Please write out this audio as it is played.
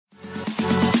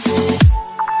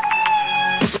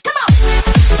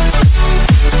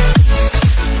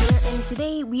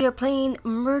we are playing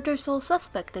Murder Sole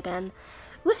Suspect again.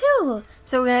 Woohoo!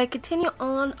 So we're gonna continue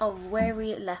on of where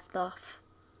we left off.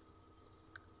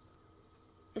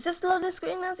 Is this the loading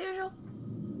screen as usual?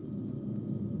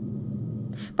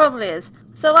 Probably is.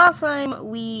 So last time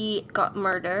we got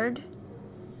murdered,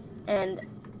 and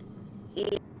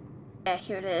yeah,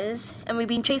 here it is. And we've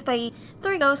been chased by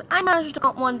 3 ghosts. I managed to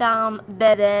cut one down,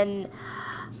 but then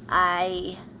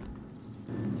I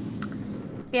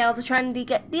failed to try and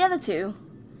get the other 2.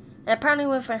 And apparently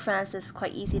with my friends it's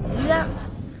quite easy to do that.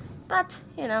 But,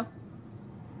 you know.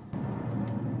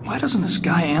 Why doesn't this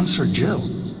guy answer Jill?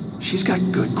 She's got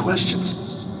good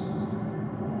questions.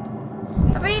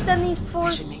 Have we done these before? I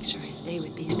should make sure I stay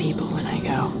with these people when I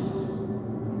go.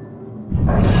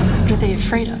 What are they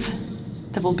afraid of?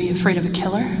 That we'll be afraid of a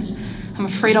killer? I'm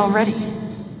afraid already.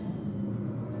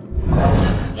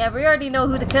 Yeah, we already know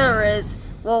who the killer is.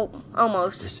 Well,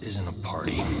 almost. This isn't a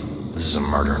party. This is a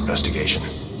murder investigation.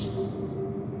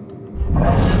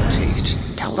 Jeez,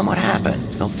 just tell them what happened.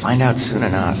 They'll find out soon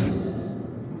enough.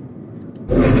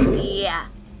 Yeah.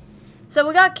 So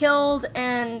we got killed,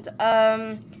 and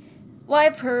well,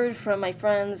 I've heard from my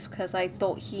friends, because I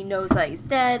thought he knows that he's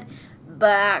dead,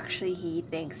 but actually he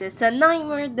thinks it's a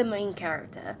nightmare, the main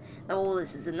character. Oh,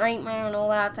 this is a nightmare and all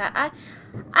that.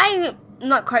 I'm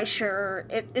not quite sure.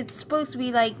 It's supposed to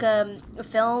be like a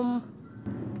film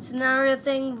scenario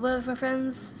thing, what my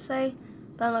friends say,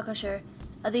 but I'm not quite sure.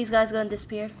 Are these guys going to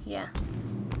disappear? Yeah.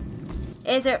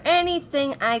 Is there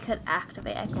anything I could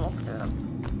activate? I can walk through them.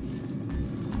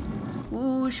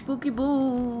 Ooh, spooky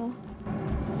boo.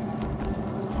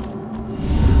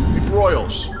 Hey,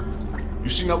 Broyles, you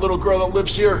seen that little girl that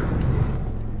lives here?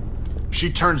 If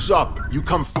she turns up, you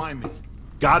come find me.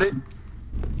 Got it?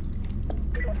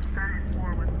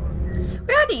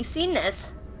 We already seen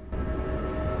this.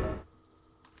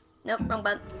 Nope, wrong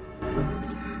button.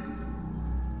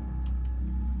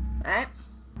 Alright.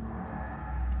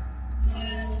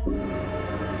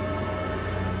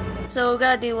 So we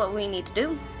gotta do what we need to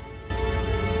do.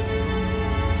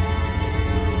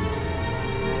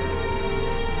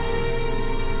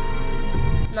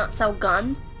 Not sell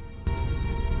gun.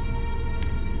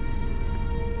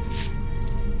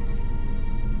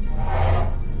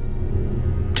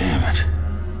 Damn it.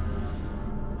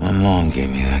 My mom gave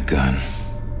me that gun.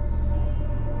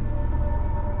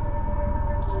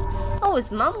 Oh,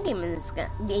 his mom gave me this gun.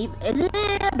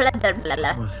 Blah, blah, blah,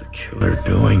 blah. What's the killer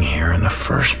doing here in the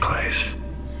first place?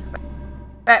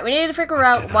 Right, we need to figure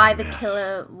out why the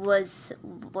killer was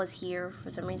here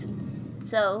for some reason.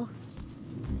 So.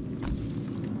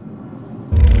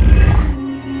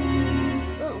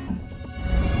 Ooh.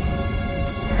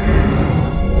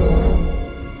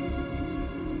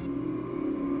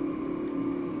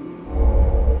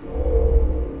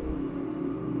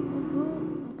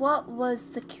 What was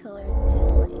the killer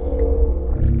doing?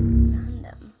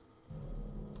 Random.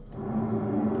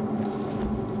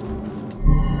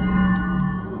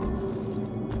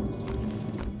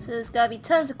 So there's gotta be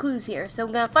tons of clues here. So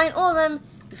we're gonna find all of them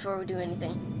before we do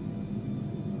anything.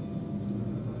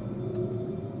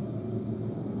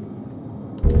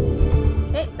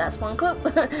 Okay, that's one clue.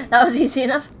 That was easy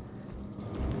enough.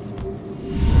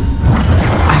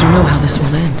 I don't know how this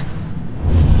will end.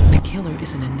 The killer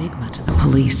is an enigma to the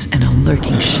police and a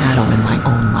lurking shadow in my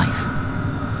own life.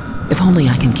 If only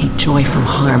I can keep Joy from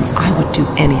harm, I would do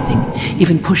anything,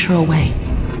 even push her away,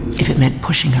 if it meant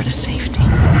pushing her to safety.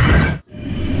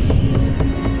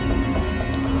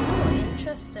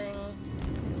 Interesting.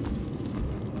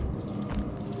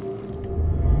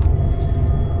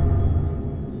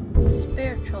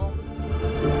 Spiritual.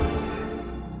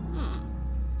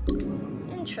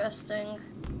 Interesting.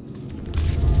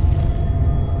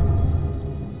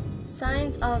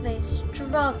 Signs of a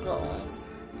struggle.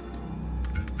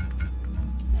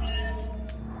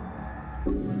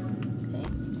 Okay.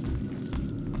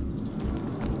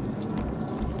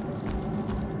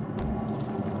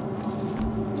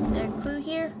 Is there a clue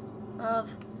here of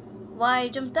why I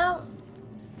jumped out?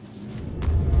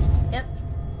 Yep.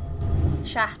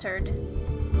 Shattered.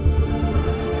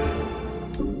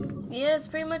 Yeah, it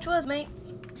pretty much was, mate.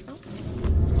 Oh.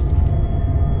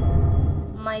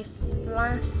 My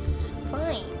last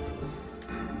fight.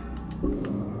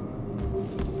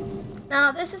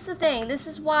 Now, this is the thing. This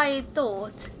is why I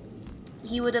thought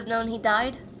he would have known he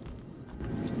died.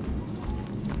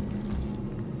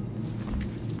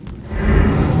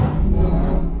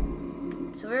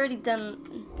 So we already done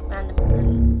random.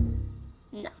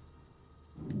 No.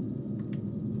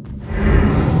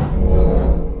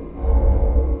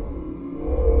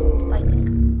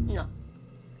 Fighting. No.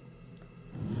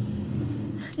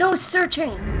 No,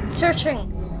 searching! Searching!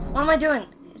 What am I doing?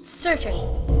 It's searching.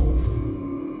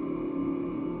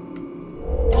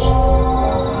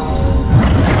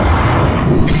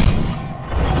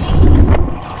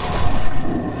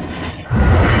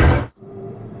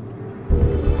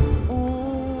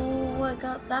 Oh, I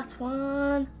got that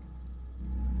one.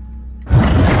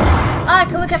 Ah, I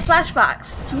can look at flashbacks.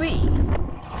 Sweet.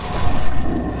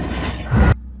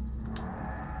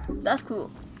 That's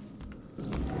cool.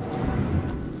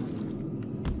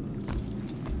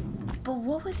 But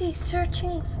what was he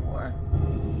searching for?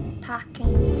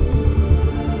 Packing.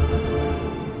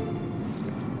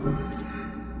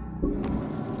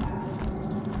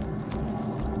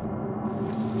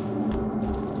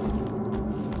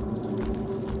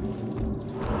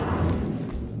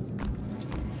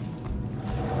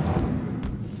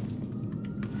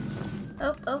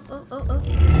 Oh.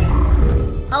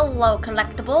 Hello,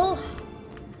 collectible.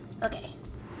 Okay.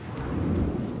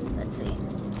 Let's see.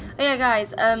 Oh yeah,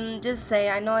 guys, just say,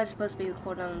 I know I'm supposed to be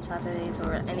recording on Saturdays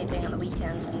or anything on the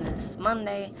weekends, and this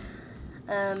Monday.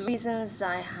 Reasons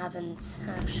I haven't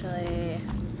actually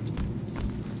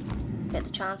get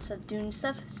the chance of doing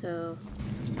stuff, so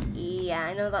yeah,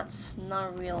 I know that's not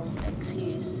a real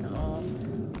excuse and all,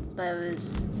 but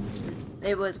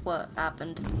it was what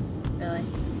happened, really.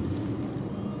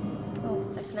 Oh,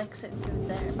 I can exit through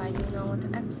there, but I do not want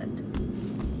to exit.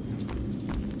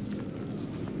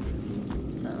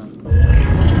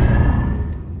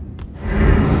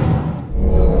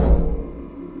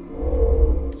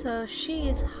 So she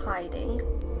is hiding.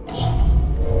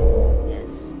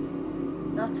 Yes.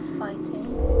 Not fighting.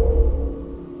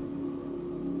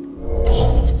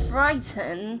 She's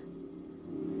frightened.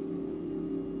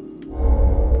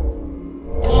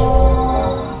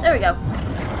 There we go.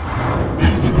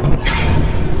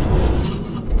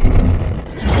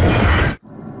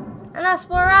 And that's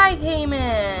where I came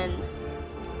in.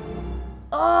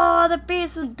 Oh, the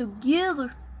pieces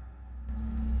together.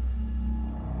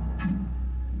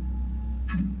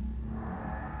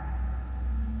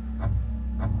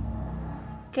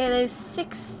 Okay, there's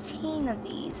 16 of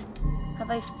these. Have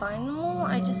I found them all?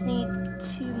 I just need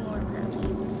 2 more apparently.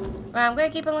 Right, I'm gonna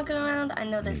keep on looking around. I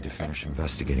know this. Need to finish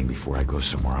investigating before I go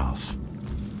somewhere else.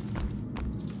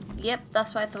 Yep,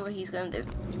 that's what I thought he's gonna do.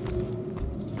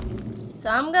 So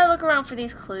I'm gonna look around for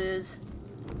these clues.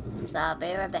 So I'll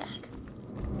be right back.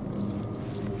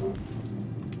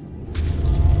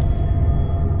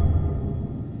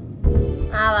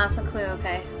 Ah, that's a clue,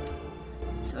 okay.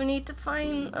 So we need to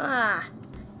find,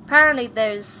 apparently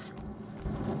there's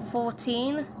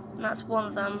 14, and that's one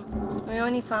of them. We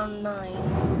only found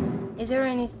 9. Is there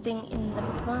anything in the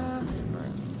bathroom?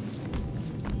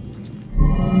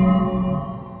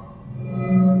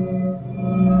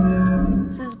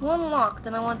 So there's one locked,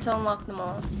 and I want to unlock them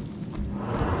all.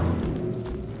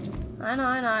 I know,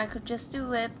 I could just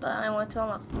do it, but I want to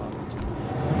unlock them all.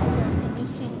 Is there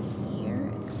anything here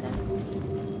except...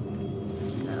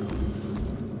 No.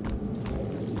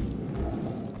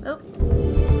 Oh.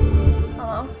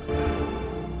 Hello.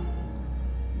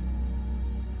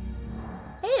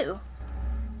 Ew.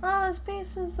 Oh, there's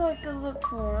pieces I could look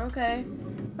for, okay.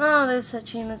 Oh, there's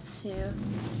achievements too.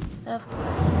 Of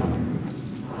course.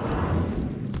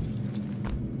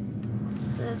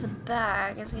 So there's a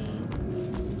bag, is he...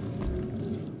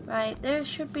 Right, there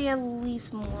should be at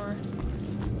least more.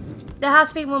 There has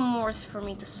to be one more for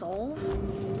me to solve.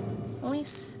 At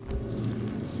least.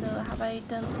 So have I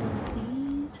done all of these?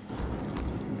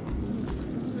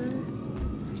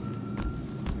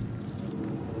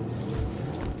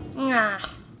 Ah.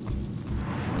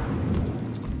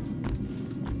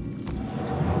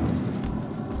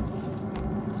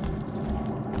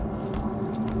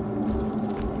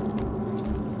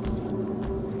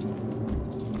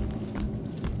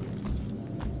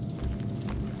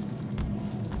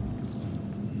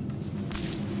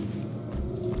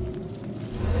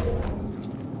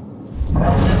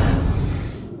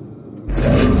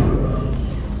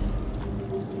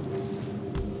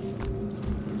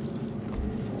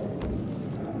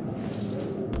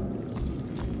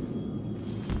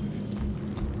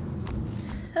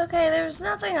 Okay, there's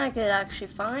nothing I could actually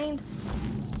find.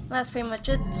 That's pretty much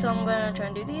it, so I'm gonna try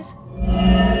and do these.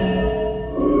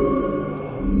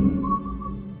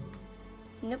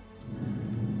 Nope.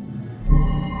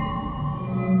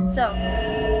 So.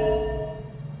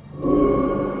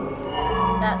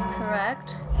 That's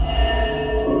correct.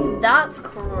 That's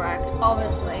correct,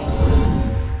 obviously.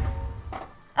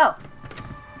 Oh.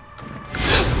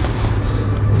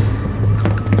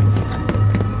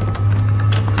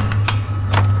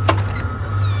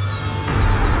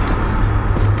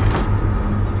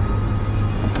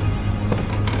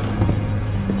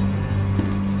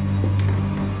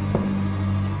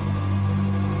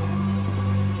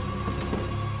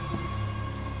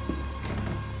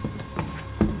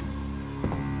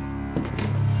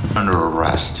 under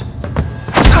arrest.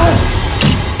 Oh,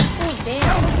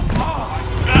 damn.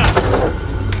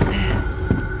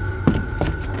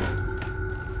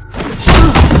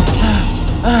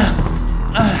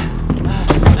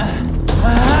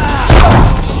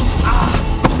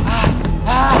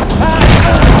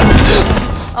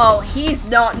 Oh, he's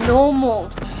not normal.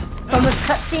 From the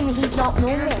cutscene, he's not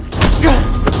normal.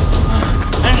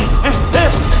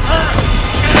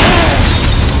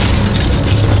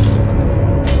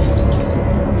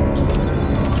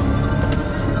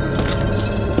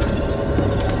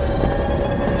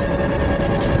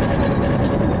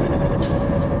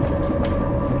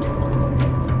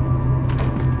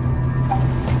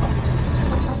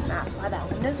 That's why that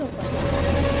window's open.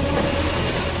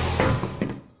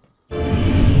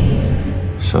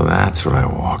 So that's what I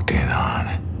walked in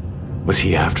on. Was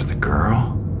he after the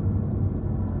girl?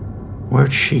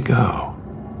 Where'd she go?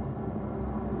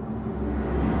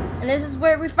 And this is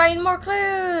where we find more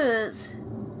clues.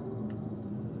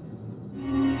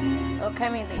 Oh,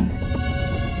 can we leave?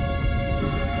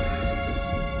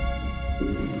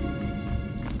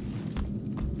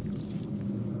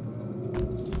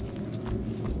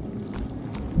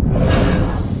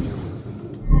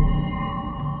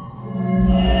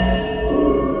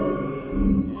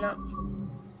 No.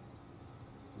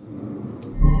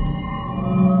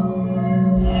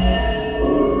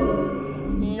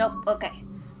 Nope, okay.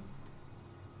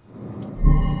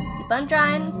 Keep on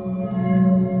trying.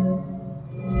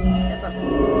 This one.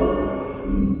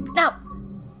 No!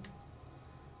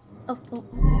 Oh, oh, oh.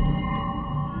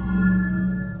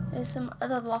 There's some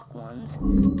other locked ones.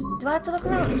 Do I have to look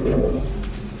around?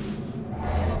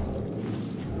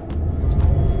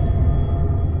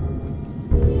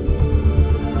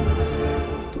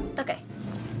 Okay.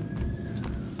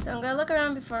 So I'm gonna look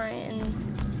around before I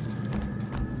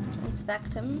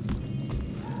inspect him.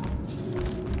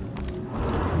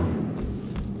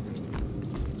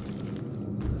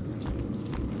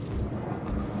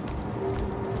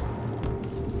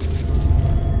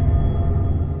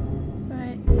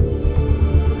 Right.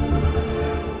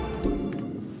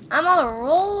 I'm on a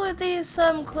roll with these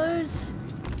clues.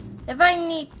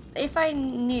 If I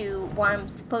knew what I'm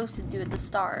supposed to do at the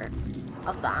start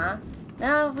of that,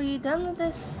 now are we done with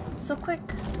this so quick?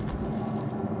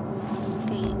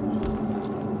 Okay.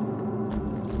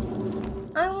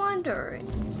 I wonder,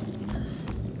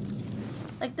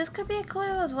 like, this could be a clue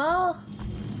as well,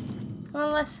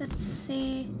 unless it's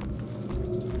the.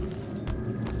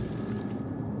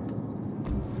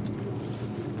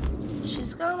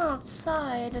 She's gone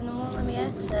outside and it won't let me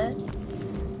exit.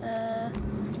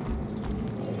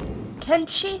 Can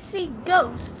she see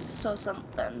ghosts or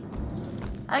something?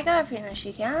 I got a feeling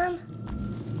she can.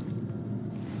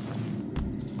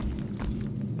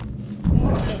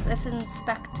 Okay, let's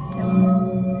inspect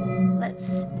him.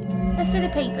 Let's do the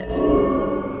papers.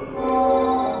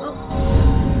 Oh.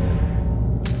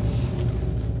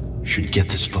 Should get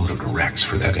this photo to Rex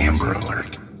for that Amber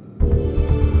Alert.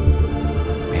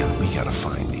 Man, we gotta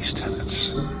find these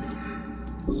tenants.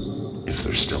 If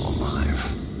they're still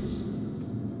alive.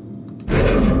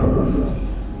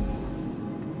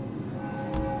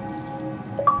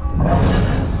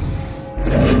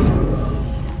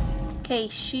 Okay,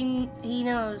 he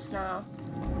knows now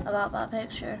about that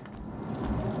picture.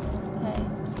 Okay.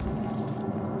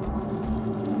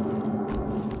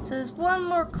 So there's one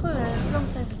more clue and it's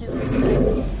nothing to do with this guy.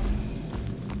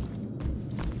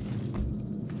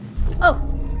 Oh!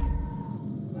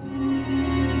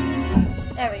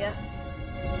 There we go.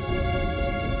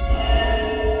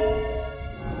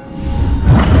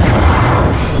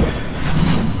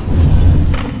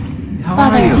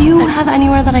 Father, do you have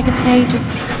anywhere that I could stay just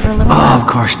for a little while? Oh, of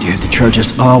course, dear. The church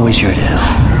is always here to help.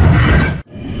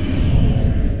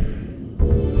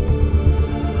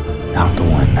 Out the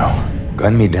window.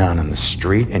 Gunned me down in the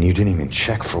street and you didn't even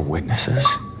check for witnesses?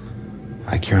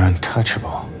 Like you're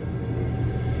untouchable.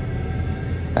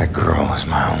 That girl is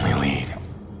my only lead.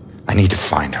 I need to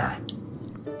find her.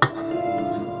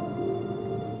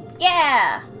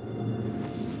 Yeah!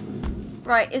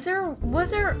 Right,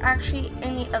 was there actually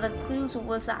any other clues, or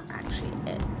was that actually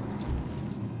it?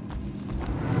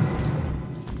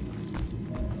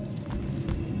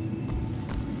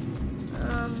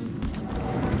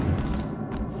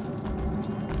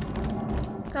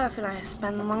 God, I feel like I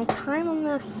spent a long time on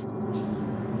this.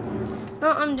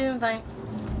 No, I'm doing fine.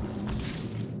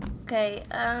 Okay,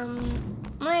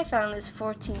 when I found there's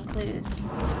 14 clues.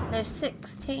 There's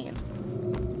 16.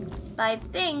 But I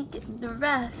think the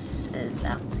rest is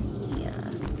out here.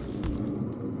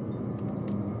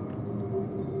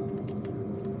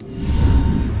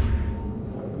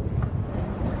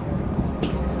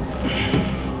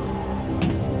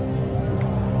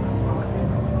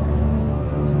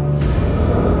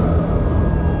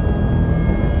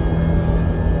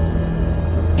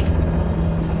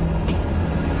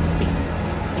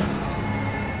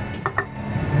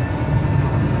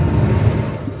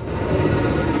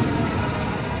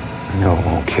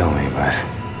 kill me, but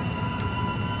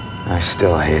I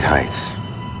still hate heights.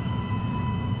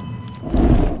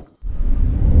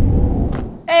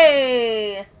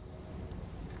 Hey!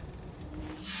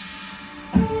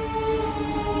 Okay,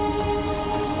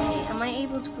 am I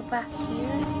able to go back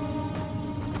here?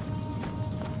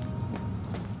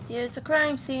 Here's the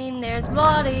crime scene, there's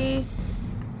body.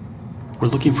 We're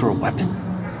looking for a weapon?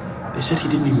 They said he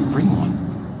didn't even bring one.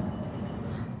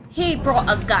 He brought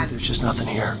a gun. There's just nothing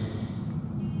here.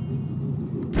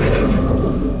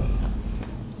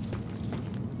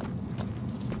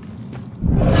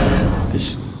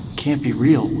 This can't be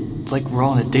real. It's like we're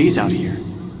all in a daze out here.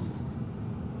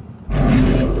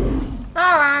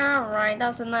 Alright,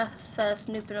 that's enough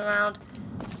snooping around.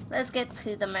 Let's get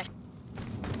to the mission.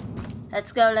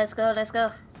 Let's go, let's go, let's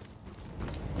go.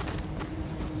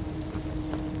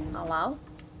 Hello?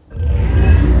 The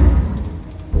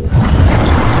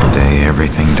day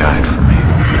everything died for me.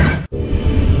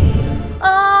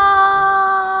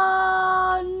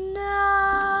 Oh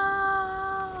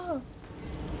no!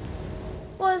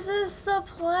 Was this the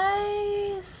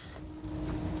place?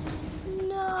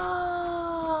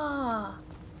 No!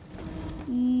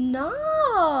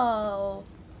 No!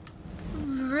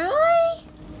 Really?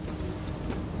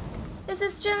 Is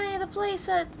this generally the place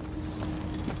that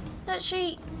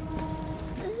she...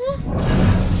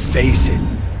 Face it,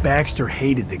 Baxter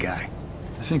hated the guy.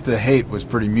 I think the hate was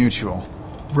pretty mutual.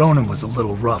 Ronan was a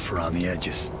little rough around the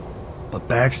edges. But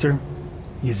Baxter,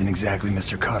 he isn't exactly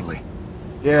Mr. Cuddly.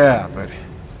 Yeah, but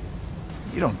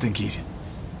you don't think he'd...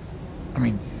 I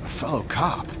mean, a fellow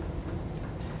cop.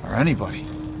 Or anybody.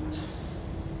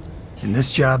 In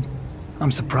this job,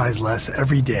 I'm surprised less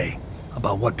every day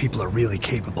about what people are really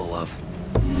capable of.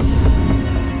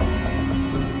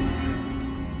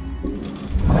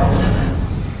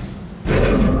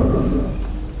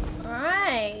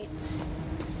 Alright.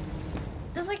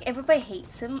 Feels like everybody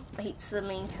hates him, hates the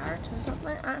main character or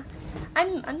something.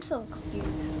 I'm so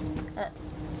confused at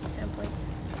certain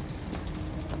points.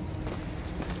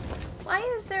 Why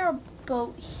is there a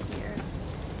boat here?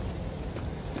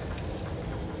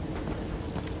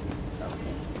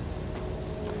 Okay.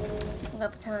 I'm gonna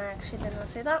pretend I actually did not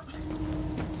say that.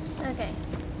 Okay.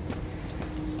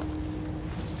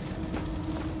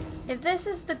 If this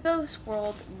is the ghost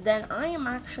world, then I am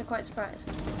actually quite surprised.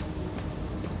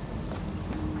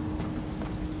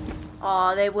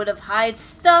 Oh, they would have hide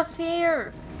stuff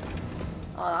here.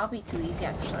 Oh, that'll be too easy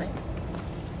actually.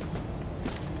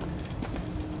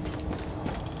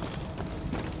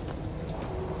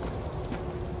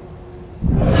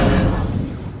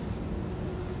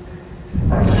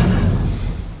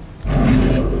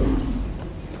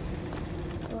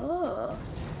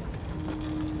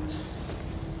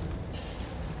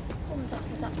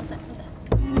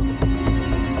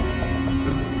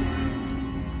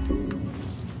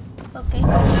 Okay.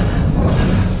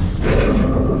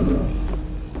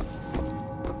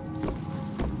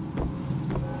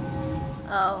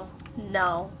 Oh,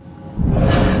 no.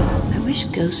 I wish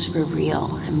ghosts were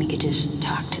real and we could just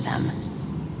talk to them.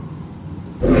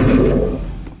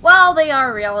 Well, they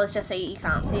are real, it's just that you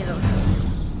can't see them.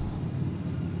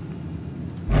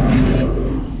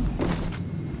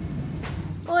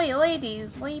 Boy, lady,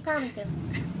 why are you panicking?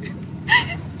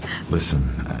 Listen,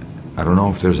 I don't know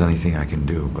if there's anything I can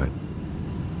do, but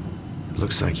it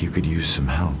looks like you could use some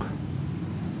help.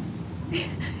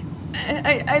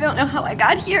 I don't know how I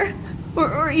got here,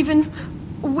 or even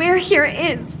where here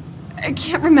is. I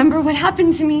can't remember what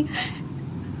happened to me.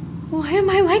 Why am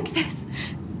I like this?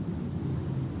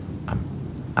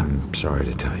 I'm sorry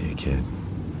to tell you, kid.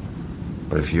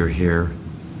 But if you're here,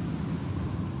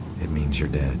 it means you're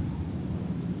dead.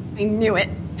 I knew it.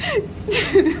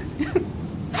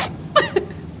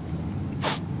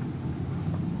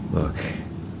 Look,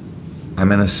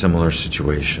 I'm in a similar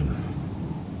situation.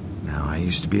 Now, I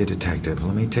used to be a detective.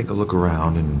 Let me take a look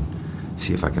around and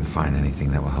see if I can find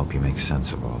anything that will help you make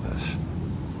sense of all this.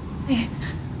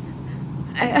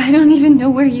 I don't even know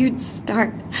where you'd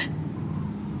start.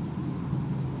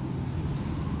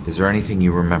 Is there anything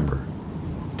you remember?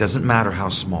 It doesn't matter how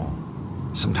small.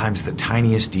 Sometimes the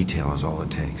tiniest detail is all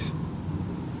it takes.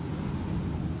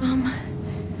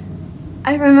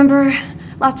 I remember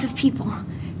lots of people.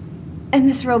 And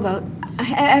this rowboat.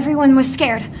 Everyone was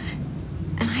scared.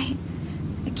 And I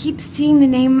keep seeing the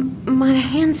name Mata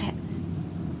Hanset.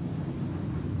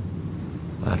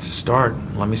 That's a start.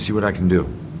 Let me see what I can do.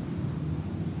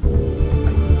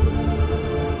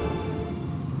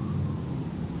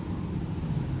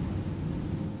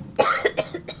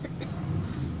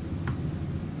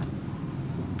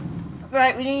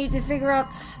 Right, we need to figure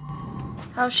out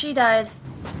how she died.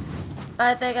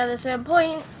 I think at a certain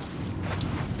point,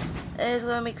 there's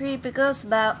gonna be creepy ghosts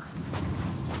about.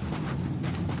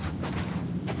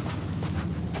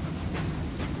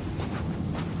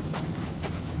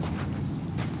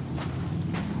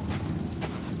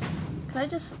 Can I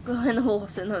just go in the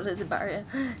walls and know there's a barrier?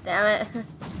 Damn it.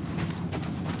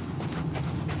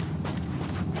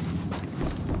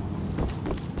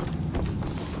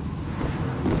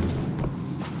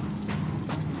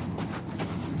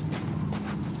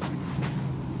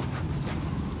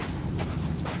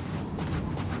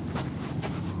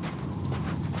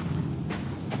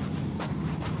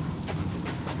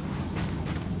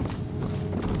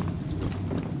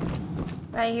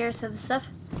 Right here, some stuff.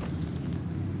 No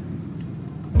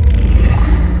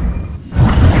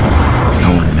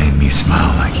one made me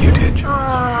smile like you did, George.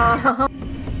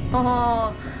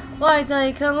 Oh, why did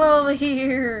I come over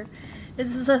here?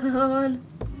 Is this another one?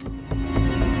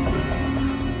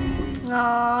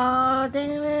 Oh,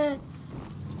 damn it.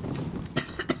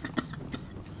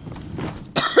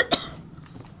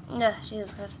 Yeah,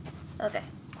 Jesus Christ. Okay.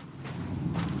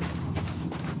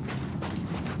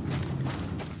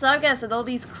 So I guess that all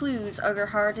these clues are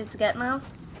harder to get now.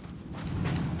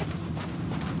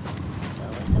 So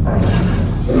it's a there's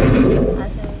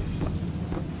nothing else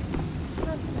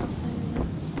there.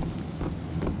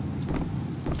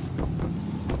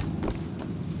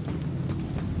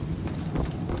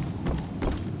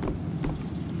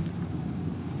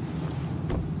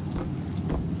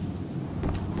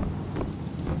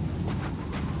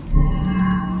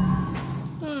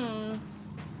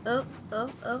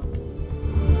 Oh.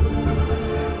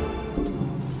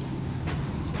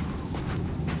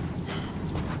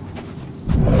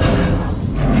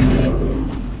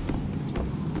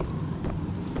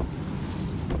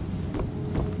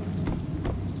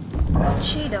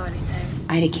 Cheat or anything.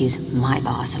 I'd accuse my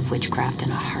boss of witchcraft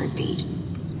in a heartbeat.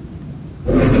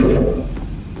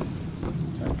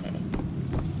 Okay.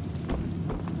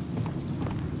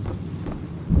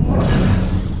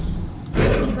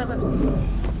 Keep up.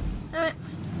 Alright.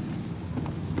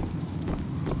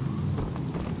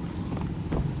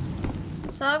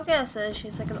 So I'm guessing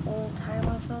she's like an old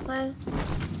timer or something.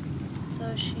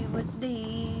 So she would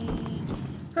be...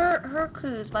 Her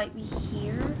clues might be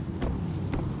here.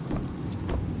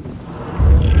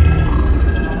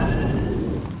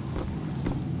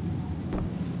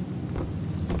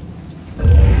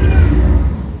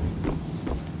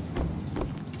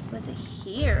 Was it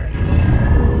here?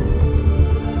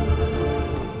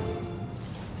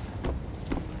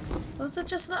 Was it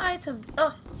just the item?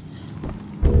 Oh.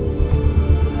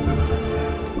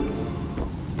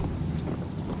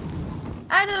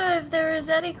 I don't know if there is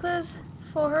any clues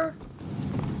for her.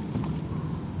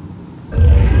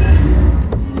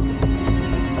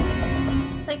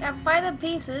 Like, I'm finding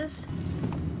pieces,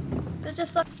 but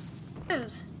just not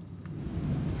clues.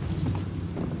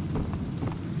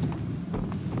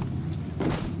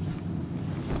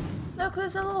 No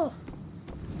clues at all.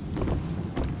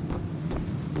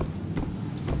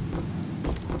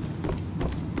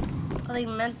 Are they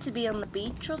meant to be on the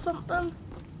beach or something?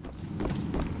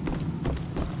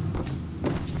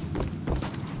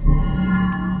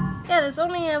 Yeah, there's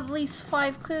only at least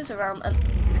 5 clues around, and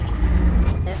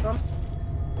there's one.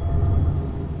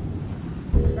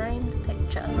 Framed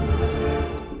picture.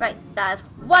 Right, that's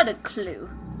what a clue.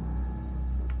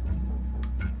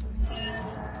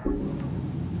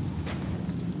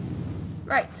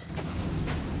 Right.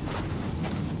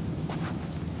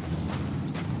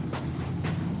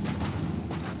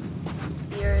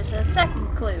 Here's a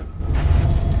second clue.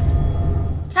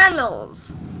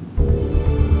 Candles.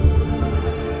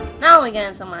 Now we're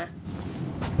getting somewhere.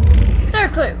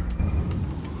 Third clue.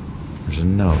 There's a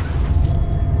note.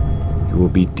 You will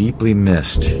be deeply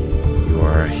missed. You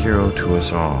are a hero to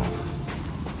us all.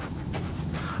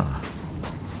 Huh.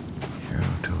 Hero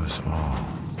to us all.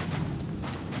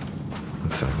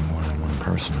 Looks like more than one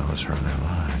person owes her their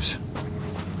lives.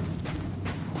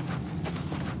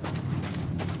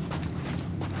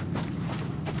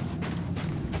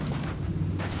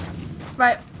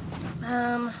 Right.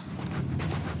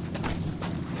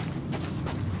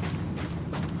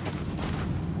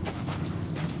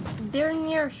 They're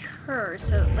near her,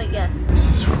 so, like, yeah. This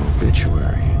is her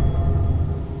obituary.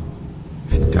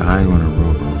 She died when her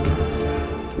rowboat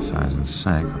capsized and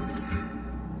sank.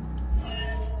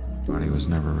 Her body was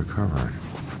never recovered.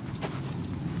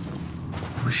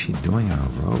 What was she doing on a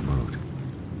rowboat?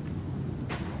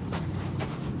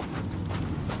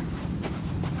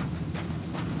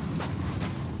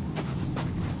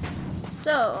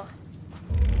 So,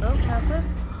 oh, chocolate.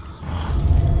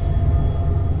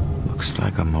 Looks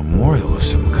like a memorial of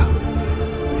some kind.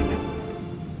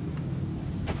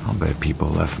 bet people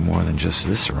left more than just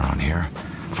this around here.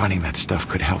 Finding that stuff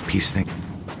could help piece things.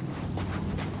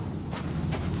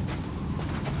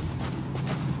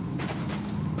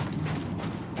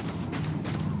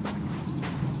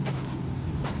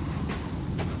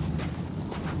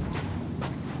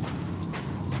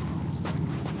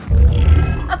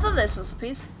 I thought this was a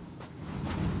piece.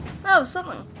 No,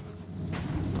 something.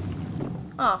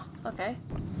 Oh, okay.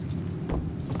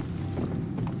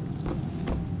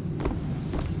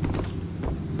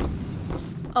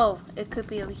 Oh, it could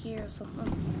be over here or something.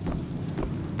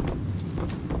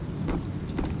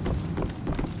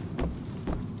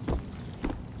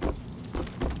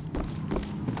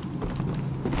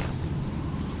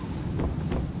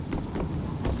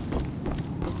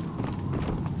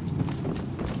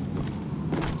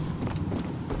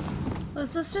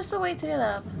 Was this just a way to get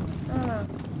up? I don't know.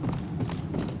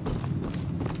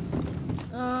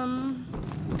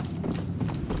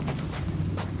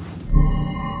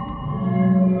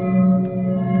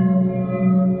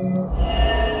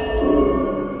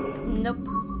 Nope.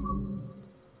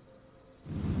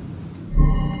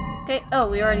 Okay, oh,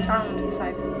 we already found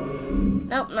 5.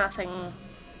 Nope, nothing.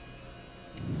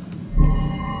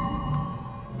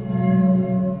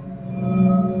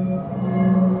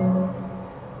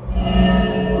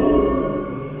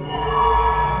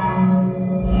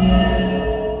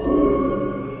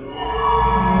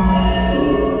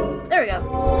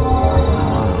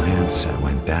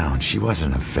 She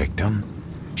wasn't a victim.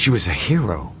 She was a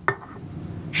hero.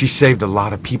 She saved a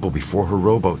lot of people before her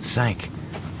rowboat sank.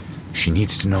 She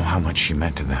needs to know how much she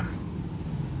meant to them.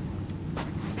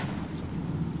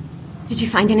 Did you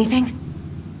find anything?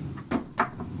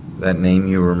 That name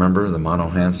you remember, the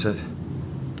Monohanset?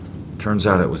 Turns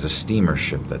out it was a steamer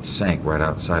ship that sank right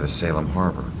outside of Salem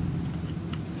Harbor.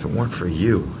 If it weren't for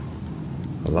you,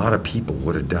 a lot of people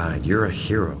would have died. You're a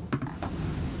hero.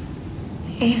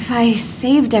 If I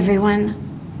saved everyone,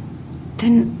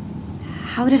 then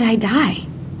how did I die?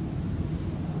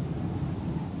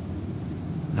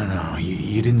 No,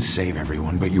 you didn't save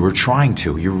everyone, but you were trying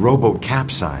to. Your rowboat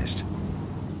capsized.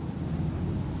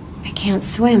 I can't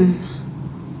swim,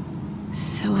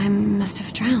 so I must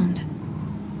have drowned.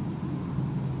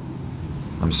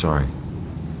 I'm sorry.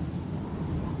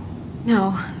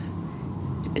 No,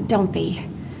 don't be.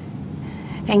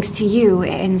 Thanks to you,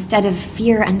 instead of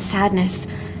fear and sadness,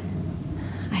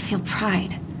 I feel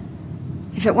pride.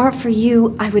 If it weren't for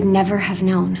you, I would never have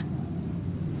known.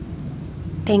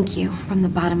 Thank you from the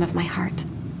bottom of my heart.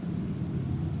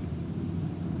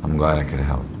 I'm glad I could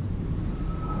help.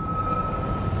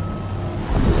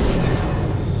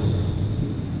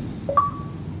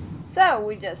 So,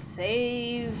 we just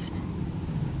saved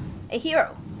a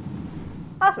hero.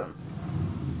 Awesome.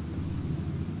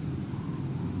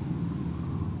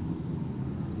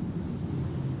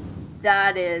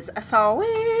 That is a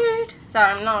solid.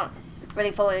 Sorry, I'm not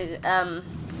really fully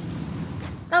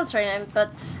demonstrating,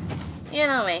 but you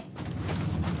know me.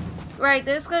 Right,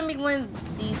 there's gonna be one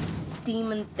of these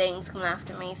demon things coming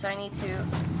after me, so I need to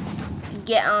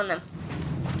get on them.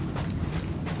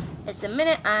 It's the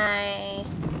minute I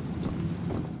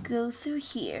go through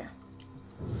here.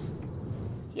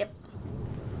 Yep.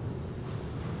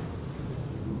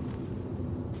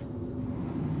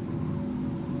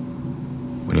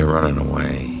 When you're running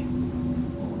away,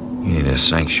 you need a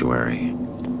sanctuary.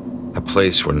 A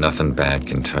place where nothing bad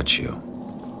can touch you.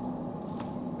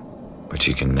 But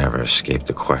you can never escape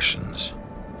the questions.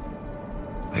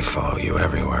 They follow you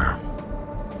everywhere.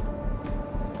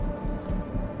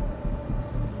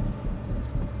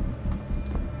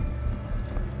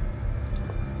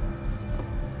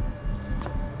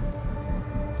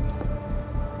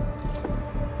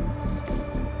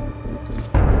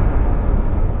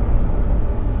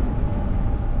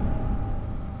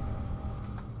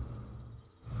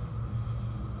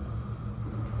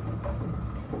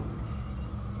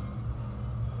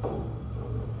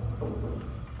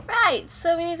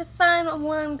 So we need to find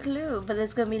one clue, but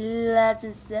there's gonna be lots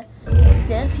of stuff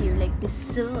here, like the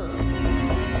soul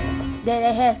that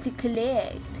I have to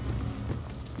collect.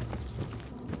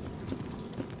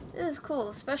 This is cool,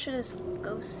 especially this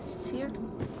ghost here.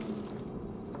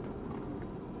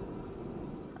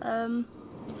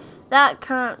 That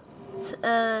can't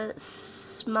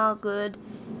smell good.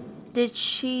 Did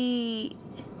she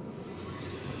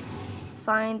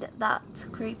find that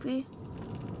creepy?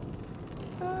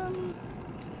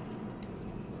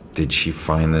 Did she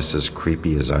find this as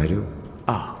creepy as I do?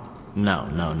 Oh,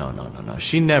 no.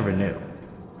 She never knew.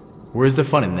 Where's the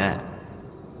fun in that?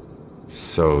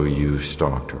 So you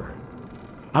stalked her?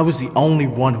 I was the only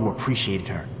one who appreciated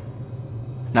her.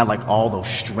 Not like all those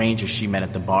strangers she met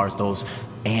at the bars, those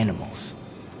animals.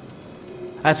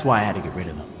 That's why I had to get rid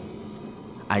of them.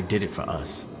 I did it for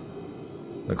us.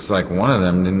 Looks like one of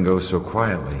them didn't go so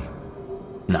quietly.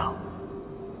 No.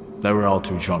 They were all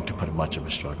too drunk to put in much of a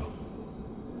struggle.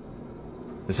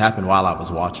 This happened while I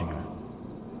was watching her.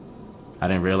 I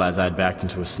didn't realize I'd backed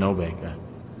into a snowbank.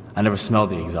 I never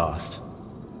smelled the exhaust.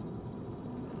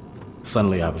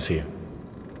 Suddenly I was here.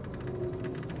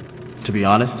 To be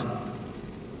honest,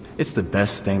 it's the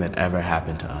best thing that ever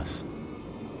happened to us.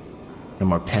 No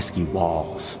more pesky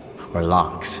walls or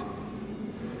locks.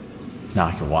 Now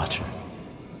I can watch her.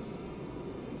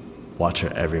 Watch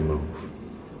her every move.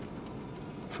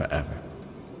 Forever.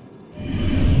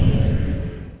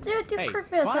 Dude, hey,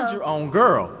 find your own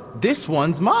girl. This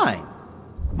one's mine.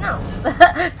 No.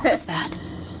 What's that?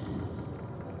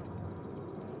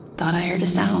 Thought I heard a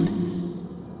sound.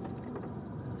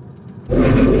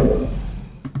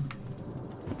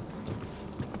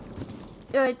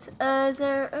 Right, is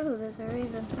there... Oh, there's a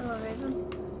raven. Hello,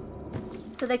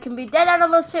 raven. So they can be dead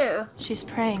animals too. She's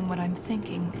praying what I'm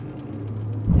thinking.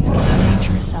 It's getting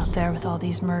dangerous out there with all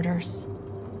these murders.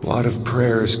 A lot of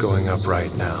prayers going up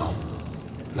right now.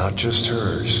 Not just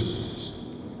hers.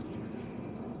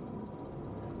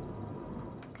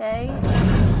 Okay.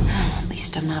 At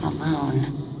least I'm not alone.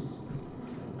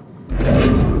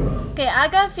 Okay, I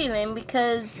got a feeling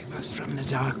because... Save us from the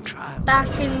dark trial. Back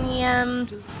in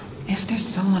the, If there's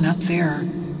someone up there,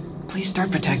 please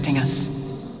start protecting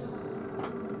us.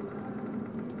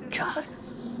 God.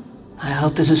 I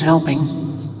hope this is helping.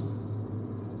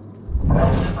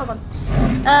 Hold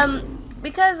on.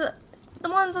 Because the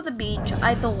ones at the beach,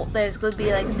 I thought there's going to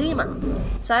be like a demon.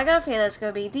 So I got a feeling there's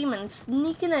going to be a demon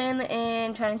sneaking in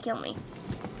and trying to kill me.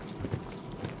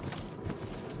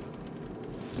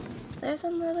 There's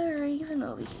another raven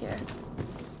over here.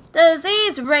 Does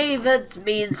these ravens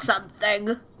mean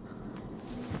something?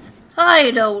 I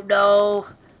don't know.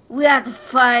 We have to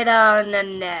find out in the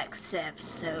next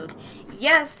episode.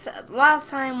 Yes, last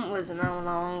time was an hour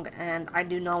long, and I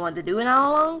do not want to do an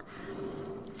hour long.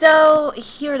 So,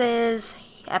 here it is.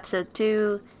 Episode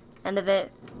 2. End of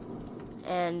it.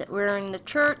 And we're in the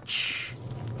church.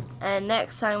 And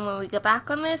next time when we get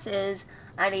back on this is...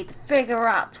 I need to figure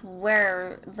out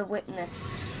where the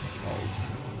witness is.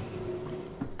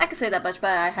 I can say that much,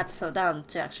 but I had to slow down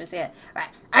to actually say it. Right,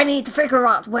 I need to figure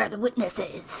out where the witness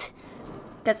is.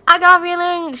 Because I got a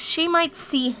feeling she might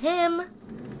see him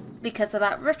because of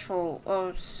that ritual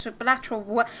or supernatural,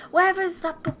 whatever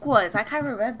that book was. I can't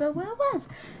remember what it was.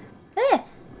 Eh.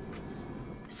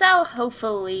 So,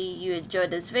 hopefully you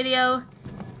enjoyed this video.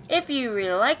 If you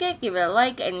really like it, give it a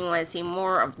like, and you want to see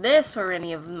more of this or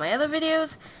any of my other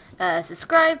videos,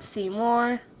 subscribe to see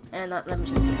more, and let me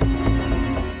just see this one.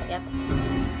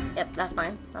 Yep, that's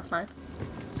mine, that's mine.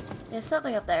 There's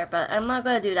something up there, but I'm not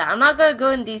going to do that. I'm not going to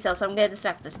go in detail, so I'm getting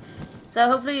distracted. So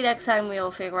hopefully next time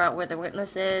we'll figure out where the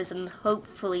witness is, and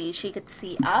hopefully she could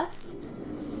see us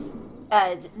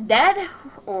as dead,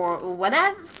 or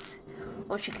whatevs,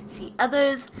 or she could see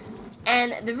others.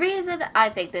 And the reason I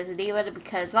think there's a demon is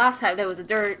because last time there was a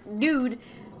dude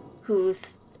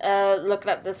who's looked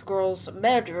at this girl's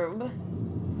bedroom,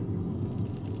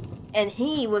 and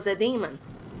he was a demon.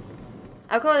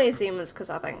 I call these demons because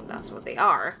I think that's what they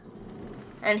are.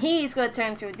 And he's going to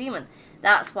turn into a demon.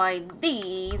 That's why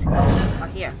these are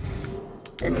here.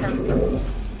 This tells them.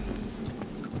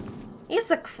 He's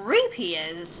a creep, he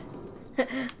is. Hold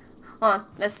on,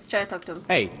 let's try to talk to him.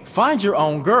 Hey, find your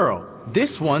own girl.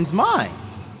 This one's mine.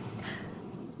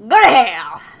 Go to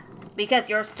hell! Because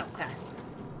you're a stalker.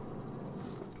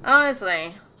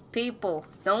 Honestly, people,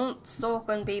 don't stalk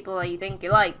on people that you think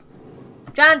you like.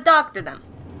 Try and talk to them.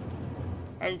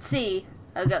 And see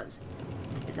how it goes.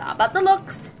 It's not about the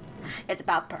looks. It's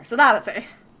about personality.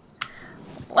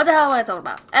 What the hell am I talking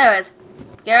about? Anyways,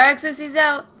 Garaxus is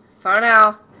out. For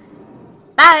now.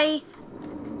 Bye!